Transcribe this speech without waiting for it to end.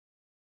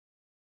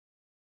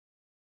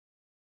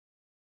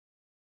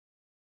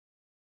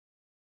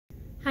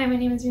Hi, my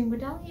name is Reem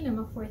Boudali and I'm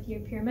a fourth year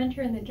peer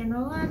mentor in the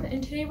general lab,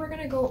 and today we're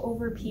going to go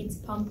over Pete's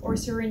pump or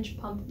syringe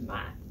pump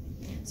math.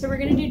 So we're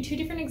going to do two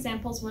different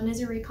examples. One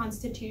is a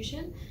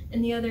reconstitution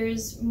and the other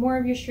is more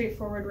of your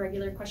straightforward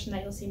regular question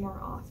that you'll see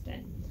more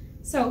often.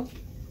 So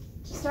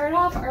to start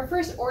off, our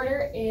first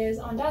order is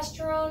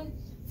ondansetron,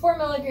 4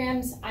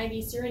 milligrams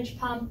IV syringe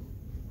pump,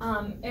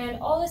 and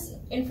all this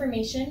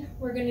information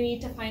we're going to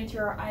need to find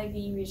through our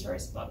IV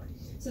resource book.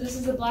 So this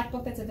is a black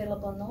book that's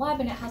available in the lab,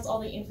 and it has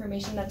all the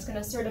information that's going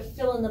to sort of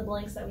fill in the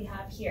blanks that we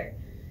have here.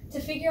 To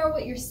figure out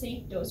what your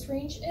safe dose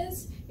range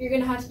is, you're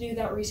going to have to do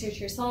that research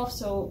yourself,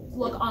 so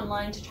look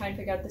online to try and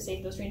figure out the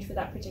safe dose range for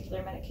that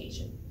particular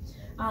medication.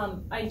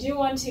 I do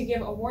want to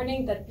give a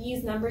warning that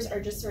these numbers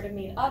are just sort of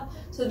made up,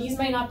 so these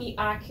might not be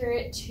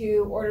accurate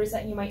to orders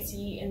that you might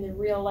see in the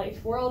real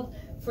life world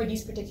for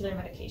these particular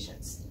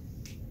medications.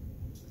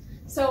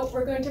 So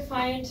we're going to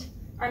find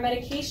our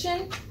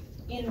medication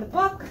in the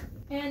book.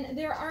 And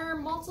there are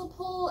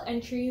multiple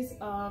entries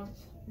of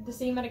the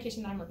same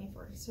medication that I'm looking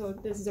for. So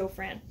this is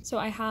Zofran. So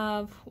I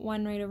have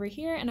one right over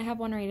here and I have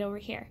one right over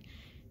here.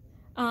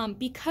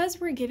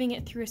 Because we're giving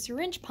it through a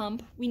syringe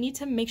pump, we need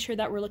to make sure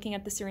that we're looking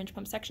at the syringe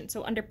pump section.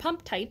 So under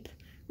pump type,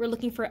 we're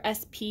looking for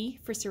SP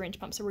for syringe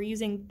pump. So we're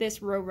using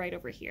this row right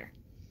over here.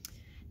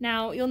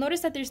 Now you'll notice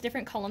that there's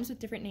different columns with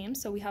different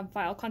names. So we have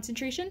vial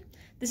concentration.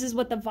 This is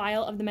what the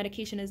vial of the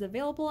medication is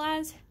available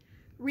as.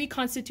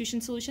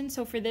 Reconstitution solution,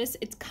 so for this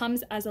it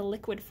comes as a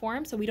liquid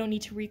form, so we don't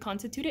need to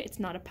reconstitute it, it's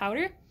not a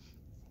powder.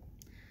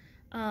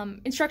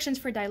 Instructions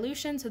for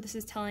dilution, so this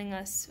is telling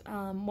us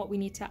what we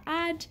need to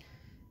add.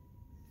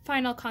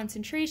 Final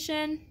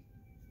concentration,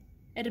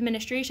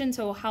 administration,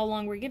 so how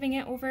long we're giving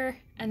it over,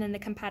 and then the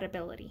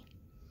compatibility.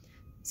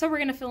 So we're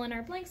going to fill in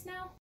our blanks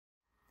now.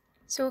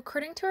 So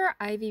according to our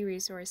IV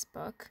resource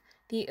book,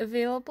 the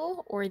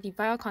available or the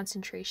vial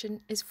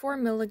concentration is 4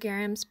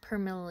 milligrams per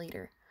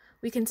milliliter.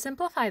 We can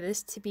simplify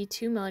this to be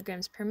 2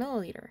 milligrams per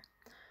milliliter.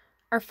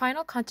 Our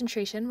final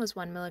concentration was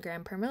 1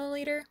 milligram per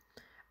milliliter.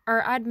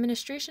 Our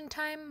administration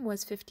time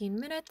was 15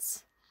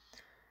 minutes.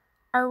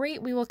 Our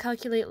rate we will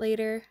calculate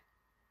later,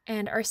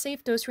 and our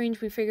safe dose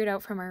range we figured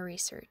out from our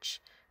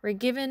research. We're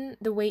given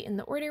the weight in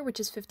the order,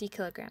 which is 50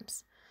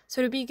 kilograms.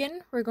 So to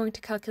begin, we're going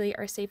to calculate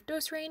our safe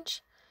dose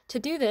range. To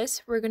do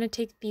this, we're going to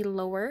take the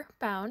lower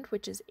bound,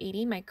 which is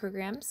 80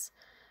 micrograms,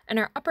 and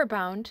our upper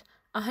bound,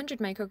 100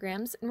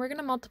 micrograms, and we're going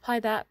to multiply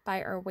that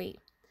by our weight.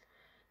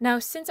 Now,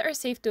 since our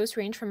safe dose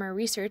range from our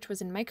research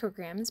was in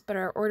micrograms, but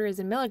our order is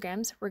in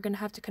milligrams, we're going to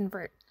have to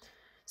convert.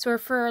 So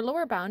for our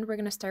lower bound, we're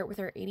going to start with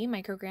our 80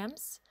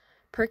 micrograms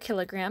per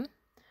kilogram.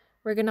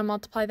 We're going to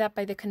multiply that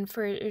by the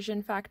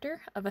conversion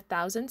factor of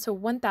 1,000, so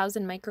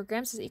 1,000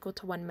 micrograms is equal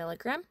to 1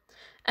 milligram.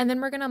 And then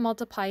we're going to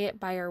multiply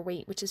it by our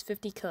weight, which is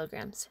 50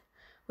 kilograms.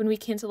 When we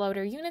cancel out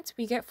our units,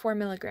 we get 4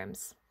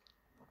 milligrams.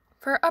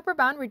 For our upper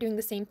bound, we're doing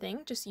the same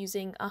thing, just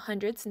using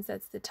 100 since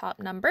that's the top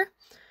number.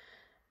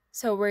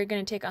 So we're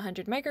going to take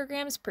 100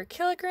 micrograms per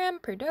kilogram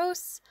per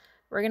dose.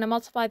 We're going to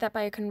multiply that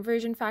by a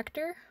conversion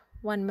factor,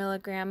 1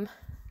 milligram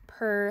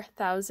per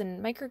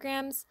 1,000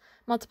 micrograms.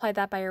 Multiply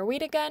that by our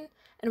weight again.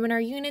 And when our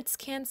units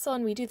cancel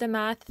and we do the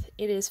math,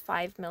 it is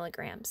 5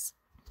 milligrams.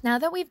 Now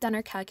that we've done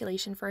our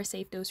calculation for our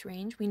safe dose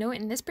range, we know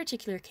in this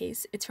particular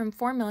case, it's from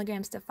 4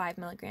 milligrams to 5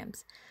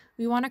 milligrams.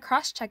 We want to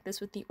cross-check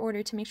this with the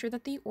order to make sure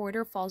that the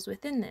order falls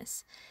within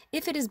this.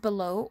 If it is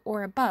below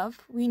or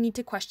above, we need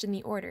to question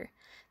the order.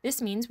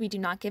 This means we do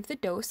not give the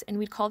dose and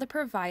we'd call the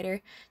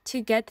provider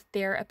to get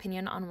their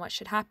opinion on what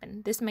should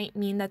happen. This might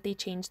mean that they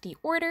change the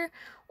order,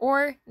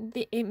 or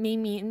it may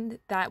mean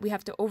that we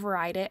have to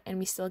override it and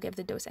we still give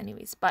the dose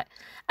anyways. But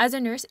as a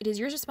nurse, it is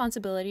your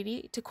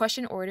responsibility to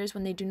question orders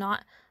when they do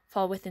not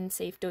fall within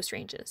safe dose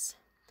ranges.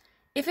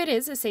 If it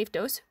is a safe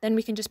dose, then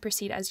we can just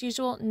proceed as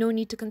usual, no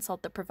need to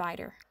consult the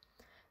provider.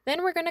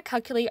 Then we're going to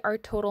calculate our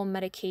total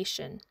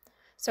medication.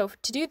 So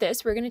to do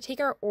this, we're going to take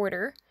our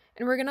order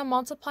and we're going to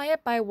multiply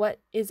it by what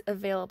is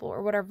available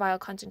or what our vial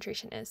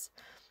concentration is.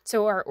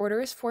 So our order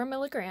is 4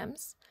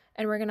 milligrams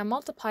and we're going to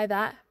multiply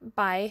that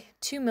by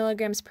 2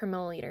 milligrams per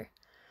milliliter.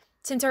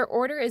 Since our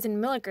order is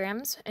in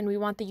milligrams and we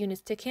want the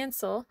units to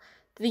cancel,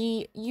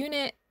 the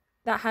unit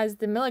that has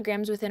the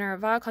milligrams within our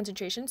vial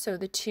concentration, so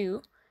the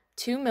 2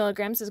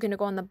 milligrams is going to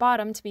go on the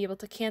bottom to be able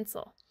to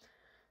cancel.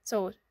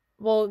 So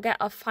we'll get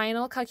a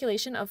final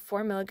calculation of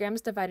 4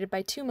 milligrams divided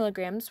by 2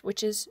 milligrams,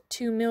 which is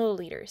 2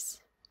 milliliters.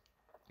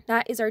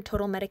 That is our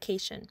total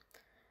medication.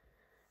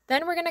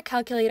 Then we're going to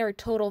calculate our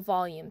total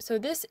volume. So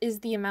this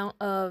is the amount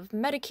of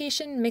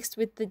medication mixed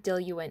with the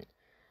diluent.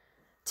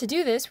 To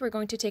do this, we're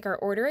going to take our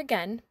order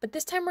again, but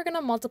this time we're going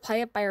to multiply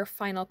it by our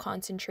final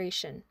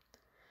concentration.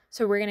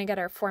 So we're going to get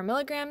our 4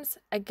 milligrams.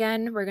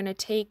 Again, we're going to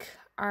take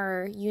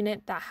our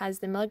unit that has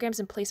the milligrams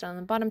and place it on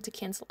the bottom to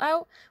cancel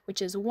out,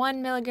 which is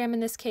 1 milligram in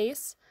this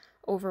case,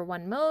 over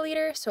 1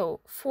 milliliter.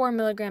 So 4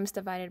 milligrams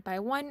divided by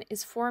 1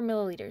 is 4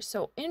 milliliters.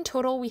 So in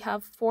total, we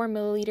have 4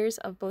 milliliters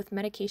of both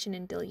medication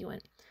and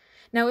diluent.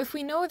 Now, if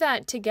we know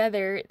that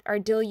together our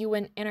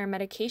diluent and our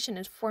medication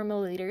is 4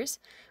 milliliters,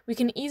 we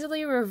can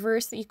easily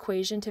reverse the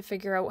equation to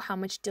figure out how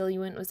much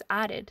diluent was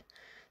added.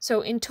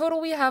 So in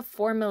total, we have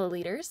 4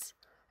 milliliters,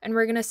 and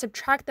we're going to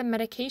subtract the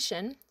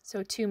medication,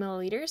 so 2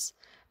 milliliters,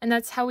 and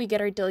that's how we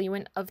get our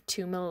diluent of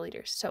 2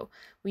 milliliters. So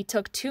we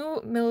took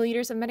 2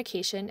 milliliters of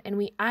medication, and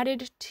we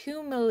added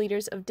 2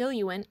 milliliters of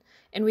diluent,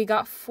 and we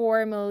got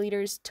 4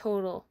 milliliters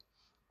total.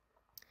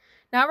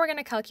 Now we're going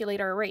to calculate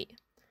our rate.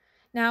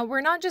 Now,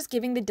 we're not just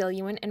giving the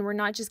diluent and we're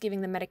not just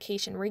giving the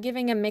medication, we're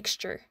giving a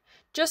mixture.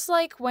 Just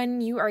like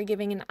when you are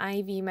giving an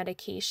IV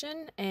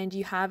medication and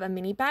you have a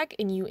mini bag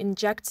and you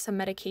inject some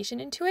medication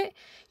into it,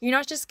 you're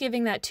not just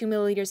giving that 2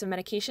 milliliters of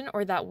medication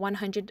or that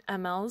 100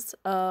 mLs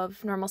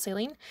of normal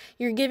saline,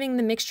 you're giving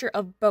the mixture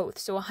of both,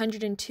 so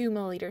 102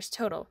 milliliters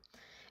total.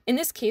 In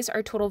this case,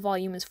 our total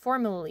volume is 4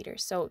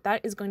 milliliters, so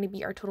that is going to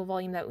be our total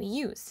volume that we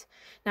use.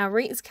 Now,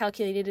 rate is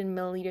calculated in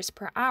milliliters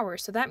per hour,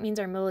 so that means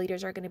our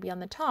milliliters are going to be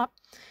on the top,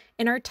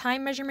 and our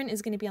time measurement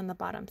is going to be on the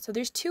bottom. So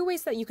there's two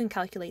ways that you can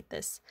calculate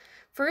this.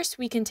 First,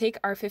 we can take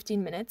our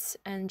 15 minutes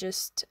and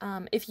just,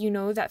 if you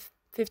know that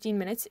 15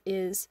 minutes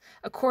is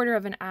a quarter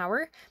of an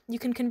hour, you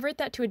can convert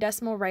that to a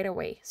decimal right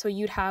away. So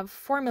you'd have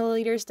 4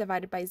 milliliters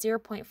divided by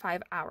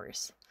 0.5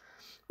 hours.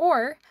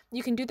 Or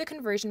you can do the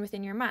conversion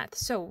within your math.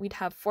 So we'd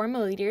have 4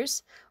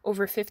 milliliters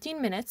over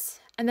 15 minutes,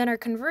 and then our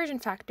conversion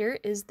factor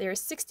is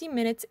there's 60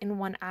 minutes in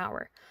 1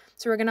 hour.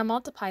 So we're going to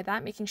multiply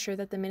that, making sure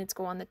that the minutes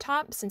go on the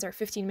top since our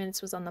 15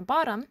 minutes was on the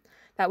bottom.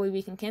 That way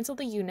we can cancel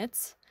the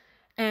units,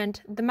 and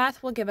the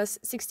math will give us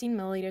 16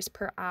 milliliters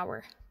per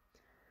hour.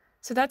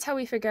 So that's how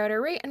we figure out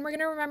our rate, and we're going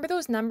to remember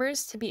those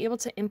numbers to be able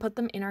to input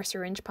them in our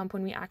syringe pump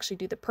when we actually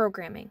do the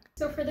programming.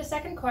 So for the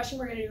second question,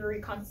 we're going to do a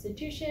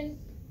reconstitution.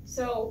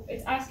 So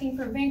it's asking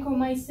for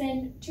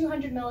vancomycin,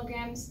 200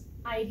 milligrams,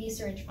 IV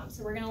syringe pump.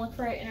 So we're going to look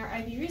for it in our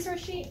IV resource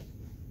sheet.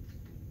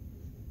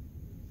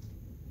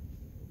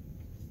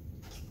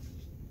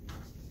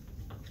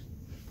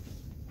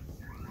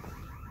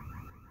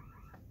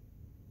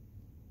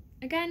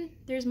 Again,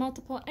 there's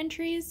multiple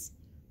entries,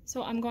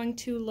 so I'm going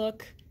to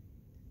look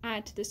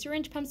at the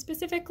syringe pump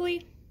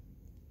specifically.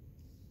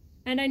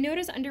 And I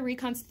notice under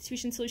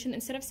reconstitution solution,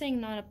 instead of saying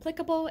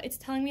non-applicable, it's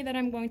telling me that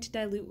I'm going to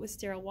dilute with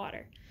sterile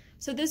water.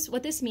 So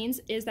what this means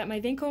is that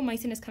my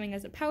vancomycin is coming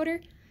as a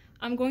powder.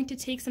 I'm going to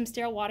take some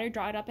sterile water,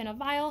 draw it up in a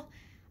vial,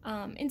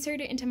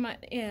 insert it into my,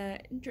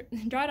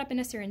 draw it up in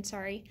a syringe,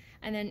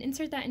 and then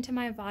insert that into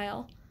my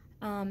vial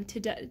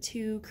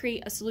to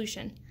create a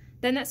solution.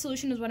 Then that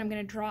solution is what I'm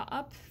going to draw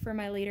up for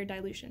my later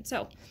dilution.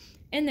 So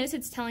in this,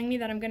 it's telling me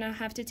that I'm going to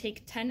have to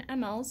take 10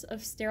 mLs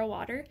of sterile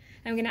water.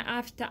 I'm going to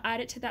have to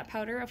add it to that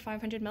powder of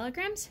 500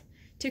 milligrams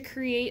to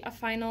create a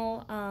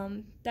final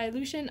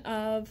dilution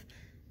of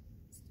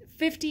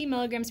 50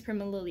 milligrams per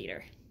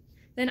milliliter.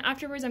 Then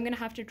afterwards, I'm going to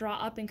have to draw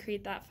up and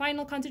create that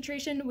final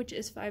concentration, which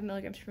is 5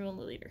 milligrams per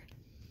milliliter.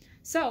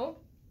 So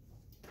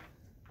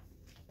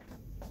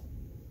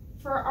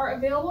for our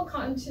available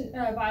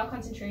vial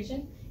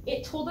concentration,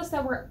 it told us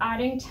that we're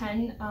adding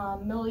 10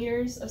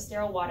 milliliters of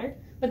sterile water,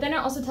 but then it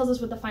also tells us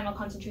what the final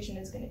concentration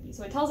is going to be.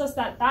 So it tells us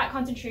that that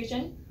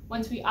concentration,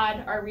 once we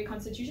add our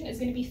reconstitution, is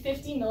going to be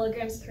 50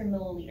 milligrams per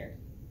milliliter.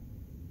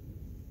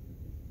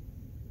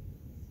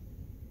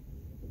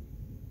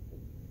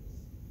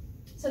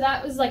 So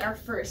that was like our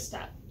first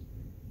step.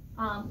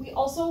 We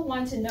also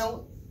want to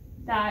note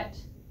that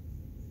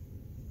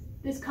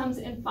this comes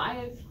in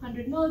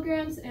 500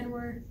 milligrams and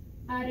we're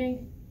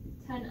adding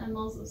 10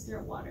 mLs of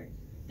sterile water.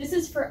 This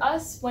is for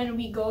us when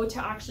we go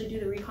to actually do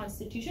the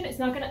reconstitution. It's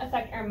not going to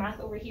affect our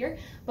math over here,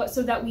 but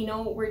so that we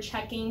know we're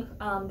checking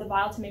the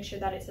vial to make sure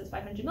that it says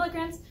 500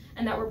 milligrams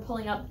and that we're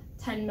pulling up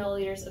 10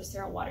 milliliters of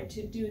sterile water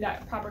to do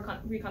that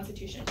proper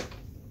reconstitution.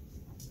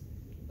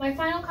 My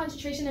final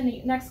concentration in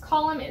the next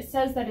column, it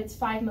says that it's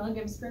 5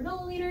 milligrams per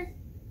milliliter.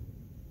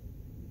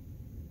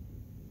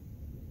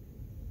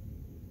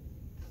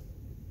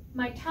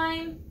 My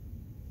time,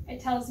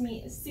 it tells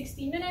me, is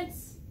 60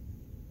 minutes.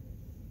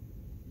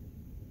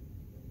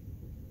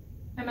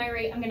 And my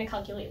rate, I'm going to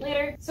calculate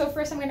later. So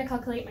first I'm going to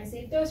calculate my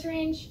safe dose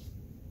range.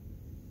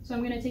 So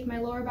I'm going to take my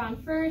lower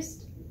bound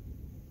first,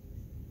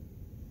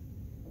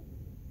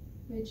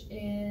 which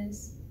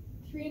is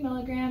 3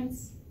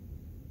 milligrams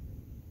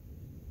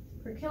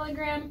per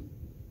kilogram,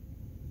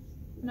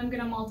 and I'm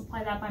going to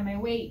multiply that by my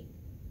weight,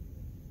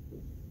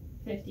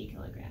 50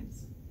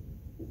 kilograms.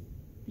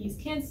 These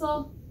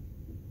cancel,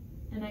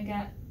 and I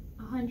get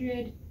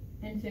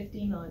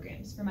 150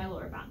 milligrams for my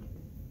lower bound.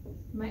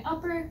 For my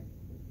upper,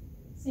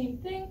 same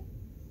thing.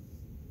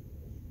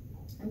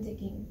 I'm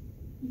taking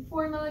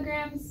 4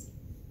 milligrams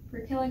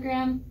per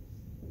kilogram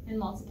and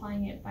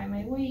multiplying it by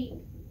my weight,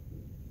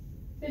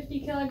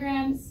 50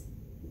 kilograms,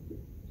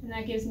 and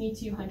that gives me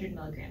 200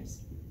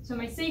 milligrams. So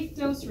my safe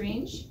dose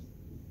range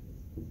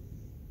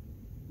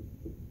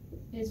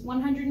is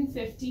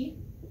 150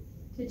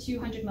 to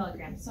 200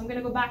 milligrams. So I'm going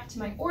to go back to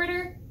my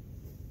order,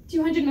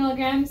 200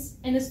 milligrams,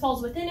 and this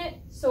falls within it,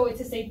 so it's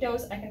a safe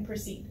dose, I can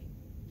proceed.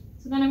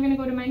 So then I'm going to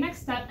go to my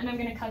next step and I'm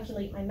going to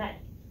calculate my med.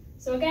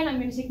 So again, I'm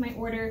going to take my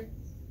order,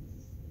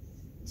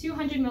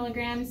 200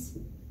 milligrams,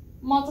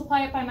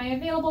 multiply it by my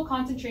available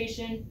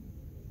concentration,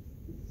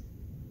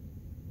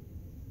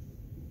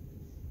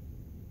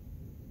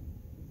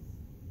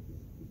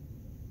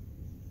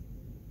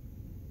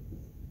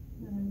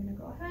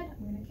 go ahead,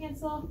 I'm going to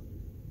cancel,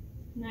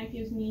 and that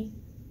gives me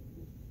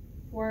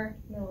 4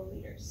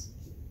 milliliters.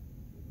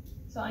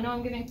 So I know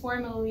I'm giving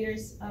 4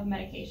 milliliters of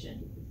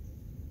medication.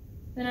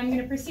 Then I'm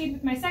going to proceed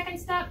with my second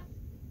step.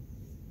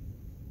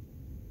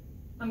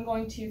 I'm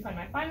going to find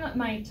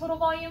my total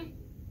volume.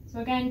 So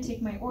again,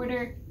 take my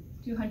order,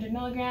 200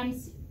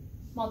 milligrams,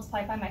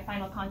 multiply by my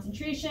final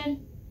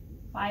concentration,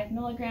 5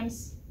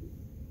 milligrams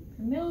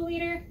per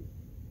milliliter,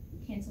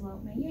 cancel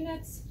out my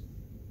units,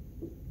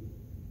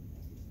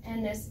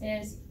 and this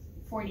is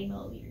 40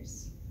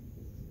 milliliters.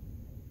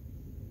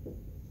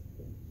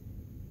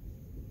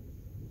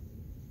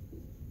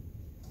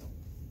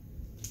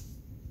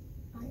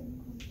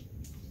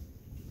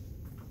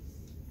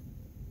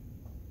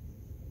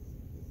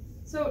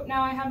 So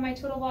now I have my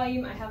total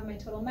volume, I have my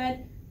total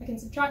med, I can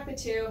subtract the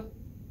two.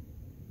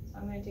 So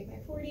I'm going to take my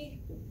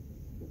 40,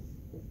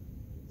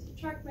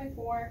 subtract my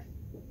 4,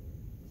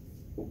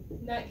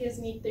 and that gives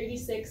me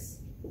 36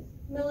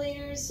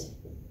 milliliters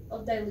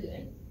of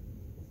diluent.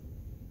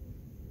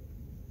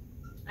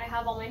 I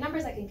have all my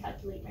numbers, I can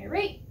calculate my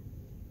rate.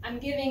 I'm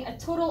giving a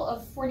total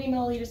of 40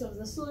 milliliters of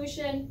the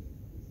solution,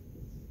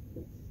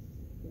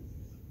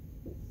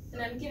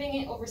 and I'm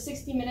giving it over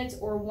 60 minutes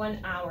or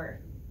 1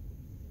 hour.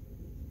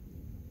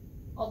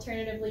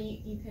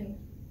 Alternatively, you can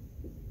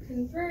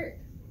convert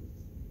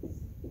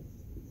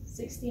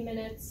 60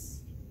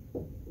 minutes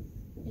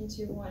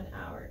into 1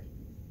 hour.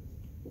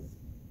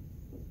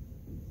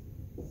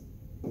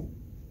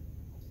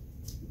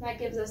 That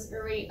gives us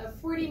a rate of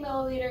 40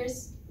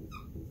 milliliters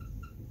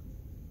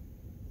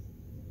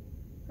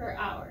per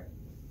hour.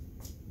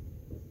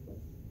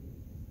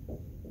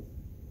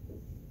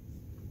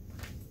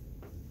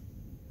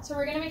 So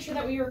we're going to make sure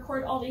that we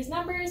record all these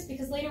numbers,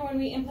 because later when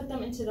we input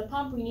them into the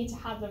pump, we need to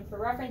have them for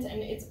reference,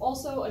 and it's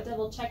also a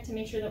double check to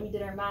make sure that we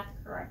did our math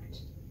correct.